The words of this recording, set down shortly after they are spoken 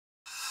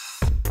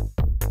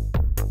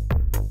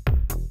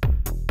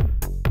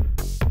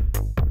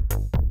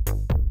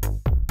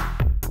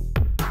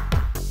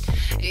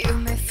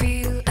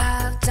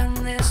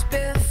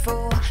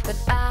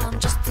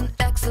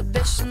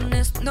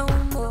no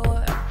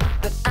more.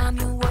 But I'm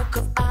your work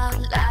of art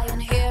lying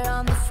here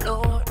on the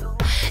floor.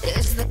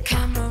 Is the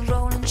camera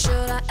rolling?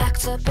 Should I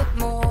act a bit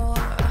more?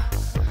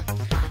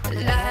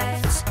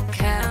 Lights,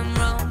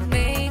 camera,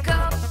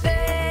 makeup,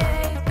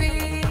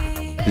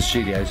 baby. The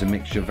studio is a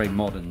mixture of very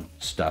modern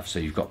stuff, so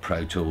you've got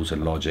Pro Tools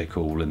and Logic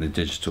all in the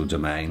digital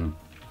domain.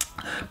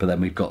 But then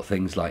we've got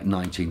things like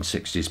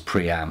 1960s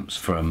preamps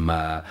from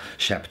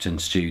Shepperton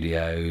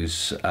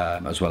Studios,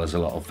 as well as a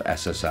lot of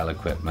SSL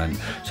equipment,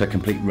 so a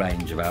complete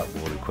range of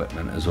outboard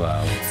equipment as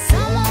well.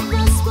 Some of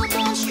us were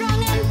born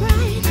strong and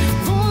bright,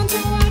 born to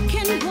work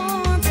and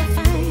born to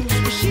fight.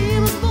 But she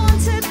was born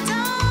to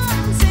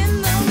dance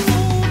in the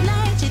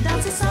moonlight. She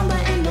dances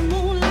samba in the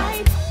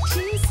moonlight.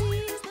 She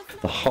sees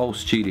The whole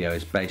studio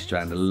is based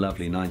around a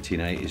lovely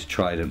 1980s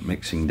Trident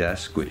mixing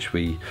desk, which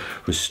we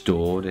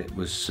restored. It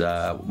was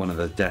one of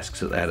the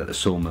desks that they had at the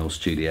Sawmill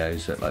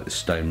Studios that like the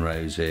Stone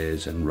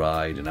Roses and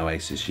Ride and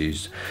Oasis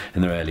used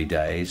in their early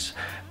days.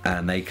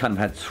 And they kind of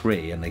had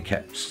three, and they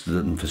kept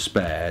them for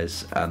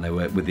spares, and they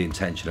were with the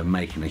intention of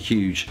making a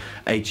huge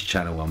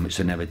 80-channel one, which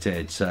they never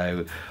did.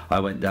 So I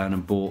went down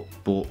and bought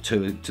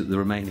the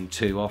remaining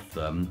two off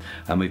them,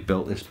 and we've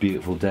built this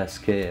beautiful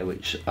desk here,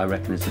 which I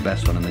reckon is the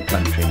best one in the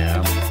country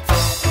now.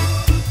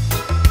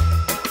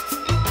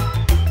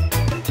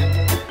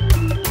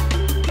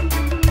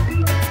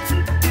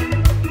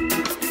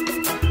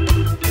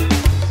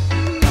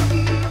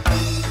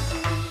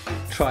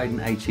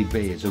 Trident ATB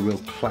is a real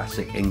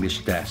classic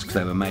English desk.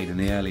 They were made in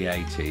the early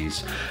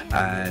 80s,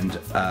 and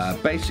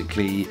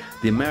basically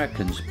the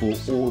Americans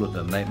bought all of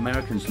them. The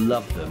Americans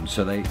loved them,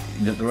 so there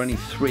are only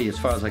three, as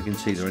far as I can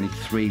see, there are only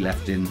three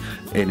left in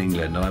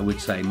England, and I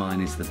would say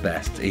mine is the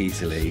best,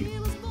 easily.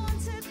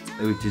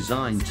 They were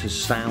designed to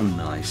sound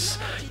nice,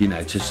 you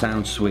know, to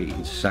sound sweet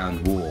and to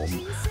sound warm,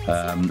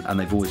 and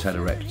they've always had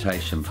a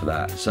reputation for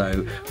that.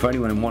 So for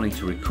anyone wanting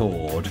to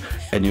record,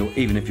 and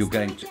even if you're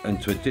going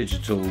into a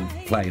digital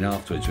plane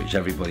afterwards, which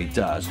everybody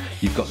does,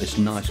 you've got this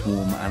nice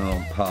warm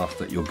analog path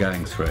that you're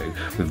going through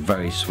with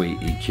very sweet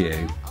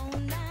EQ.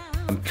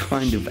 I'm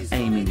kind of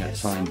aiming at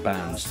signed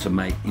bands to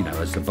make, you know,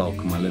 as the bulk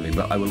of my living,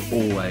 but I will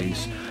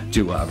always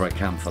do whatever I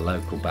can for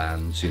local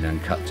bands, you know,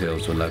 and cut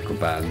deals with local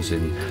bands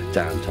in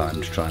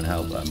downtime to try and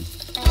help them.